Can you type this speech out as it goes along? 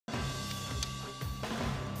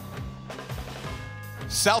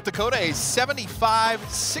South Dakota, a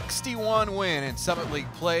 75-61 win in Summit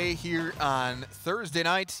League play here on Thursday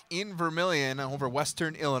night in Vermilion over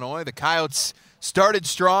Western Illinois. The Coyotes started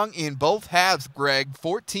strong in both halves, Greg.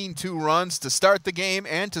 14-2 runs to start the game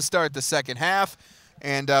and to start the second half,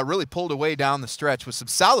 and really pulled away down the stretch with some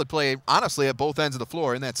solid play, honestly, at both ends of the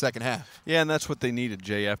floor in that second half. Yeah, and that's what they needed,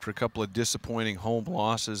 Jay, after a couple of disappointing home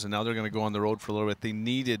losses, and now they're going to go on the road for a little bit. They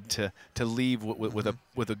needed to leave with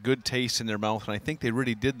a good taste in their mouth, and I think they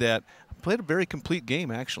really did that. Played a very complete game,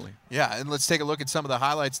 actually. Yeah, and let's take a look at some of the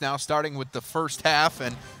highlights now, starting with the first half.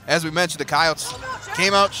 And as we mentioned, the Coyotes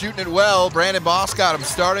came out shooting it well. Brandon Boss got them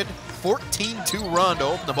started. 14-2 run to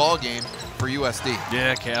open the ball game for USD.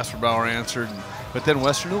 Yeah, Casper Bauer answered. But then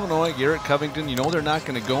Western Illinois, Garrett Covington, you know they're not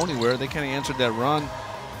going to go anywhere. They kind of answered that run.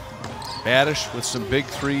 Badish with some big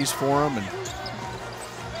threes for them.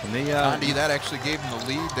 And they, Andy, that actually gave them the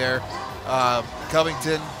lead there.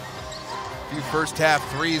 Covington, a few first half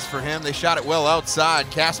threes for him. They shot it well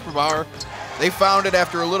outside. Casper Bauer, they found it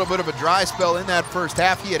after a little bit of a dry spell in that first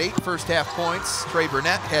half. He had 8 first half points. Trey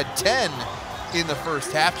Burnett had 10 in the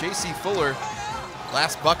first half. J.C. Fuller,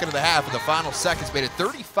 last bucket of the half in the final seconds, made it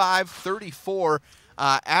 35-34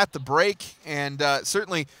 at the break. And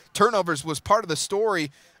certainly turnovers was part of the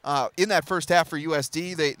story in that first half for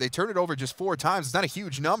USD. They turned it over just 4 times. It's not a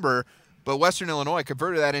huge number, but Western Illinois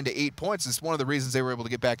converted that into 8 points. It's one of the reasons they were able to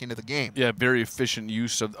get back into the game. Yeah, very efficient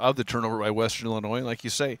use of the turnover by Western Illinois. Like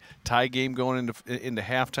you say, tie game going into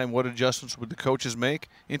halftime. What adjustments would the coaches make?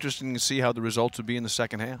 Interesting to see how the results would be in the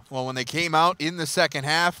second half. Well, when they came out in the second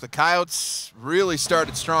half, the Coyotes really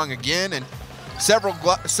started strong again, and several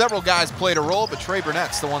guys played a role, but Trey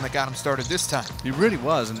Burnett's the one that got him started this time. He really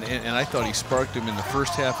was, and I thought he sparked him in the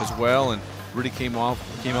first half as well, and really came out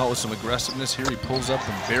with some aggressiveness here. He pulls up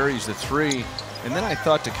and buries the 3. And then I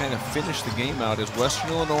thought to kind of finish the game out, as Western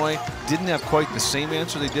Illinois didn't have quite the same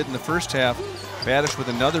answer they did in the first half. Badish with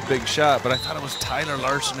another big shot, but I thought it was Tyler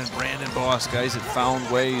Larson and Brandon Boss, guys that found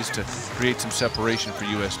ways to create some separation for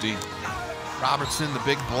USD. Robertson, the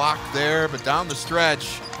big block there, but down the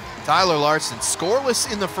stretch, Tyler Larson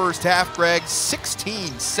scoreless in the first half, Greg.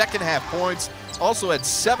 16 second half points, also had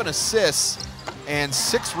 7 assists and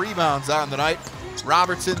 6 rebounds on the night.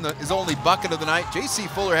 Robertson, his only bucket of the night. J.C.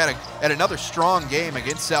 Fuller had another strong game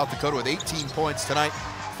against South Dakota with 18 points tonight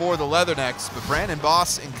for the Leathernecks. But Brandon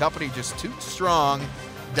Boss and company just too strong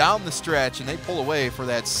down the stretch, and they pull away for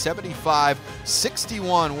that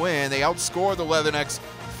 75-61 win. They outscore the Leathernecks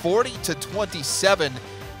 40-27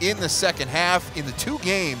 in the second half. In the 2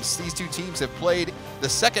 games these two teams have played, the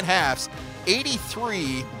second halves,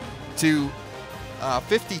 83 to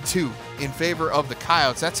 52 in favor of the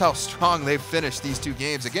Coyotes. That's how strong they've finished these 2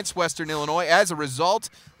 games against Western Illinois. As a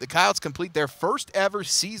result, the Coyotes complete their first ever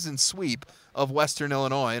season sweep of Western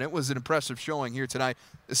Illinois, and it was an impressive showing here tonight,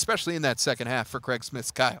 especially in that second half for Craig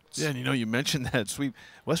Smith's Coyotes. Yeah, and you mentioned that sweep.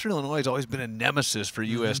 Western Illinois has always been a nemesis for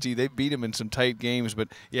USD. They beat them in some tight games, but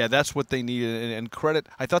yeah, that's what they needed. And credit,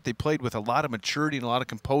 I thought they played with a lot of maturity and a lot of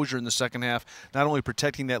composure in the second half, not only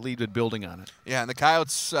protecting that lead, but building on it. Yeah, and the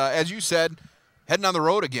Coyotes, as you said, heading on the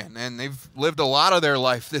road again, and they've lived a lot of their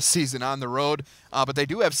life this season on the road, but they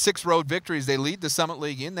do have 6 road victories. They lead the Summit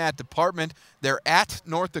League in that department. They're at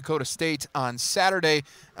North Dakota State on Saturday.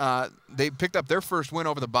 They picked up their first win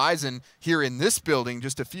over the Bison here in this building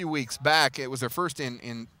just a few weeks back. It was their first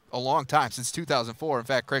in a long time, since 2004. In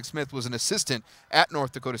fact, Craig Smith was an assistant at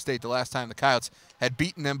North Dakota State the last time the Coyotes had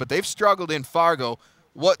beaten them, but they've struggled in Fargo.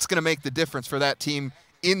 What's going to make the difference for that team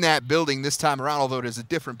in that building this time around, although it is a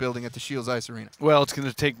different building at the Shields Ice Arena? Well, it's going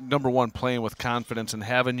to take, number one, playing with confidence and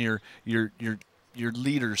having your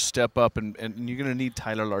leaders step up, and you're going to need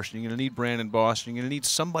Tyler Larson. You're going to need Brandon Boss. You're going to need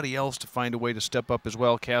somebody else to find a way to step up as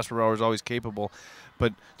well. Casper Bauer is always capable.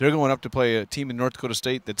 But they're going up to play a team in North Dakota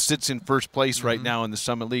State that sits in first place right now in the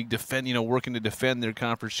Summit League, working to defend their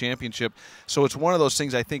conference championship. So it's one of those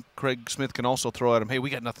things I think Craig Smith can also throw at them. Hey, we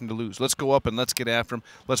got nothing to lose. Let's go up and let's get after them.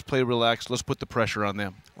 Let's play relaxed. Let's put the pressure on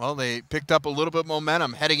them. Well, they picked up a little bit of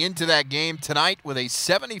momentum heading into that game tonight with a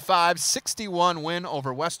 75-61 win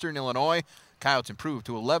over Western Illinois. Coyotes improved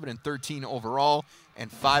to 11-13 overall and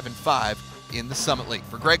 5-5 in the Summit League.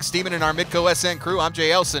 For Greg Steeman and our Midco SN crew, I'm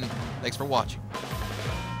Jay Elson. Thanks for watching.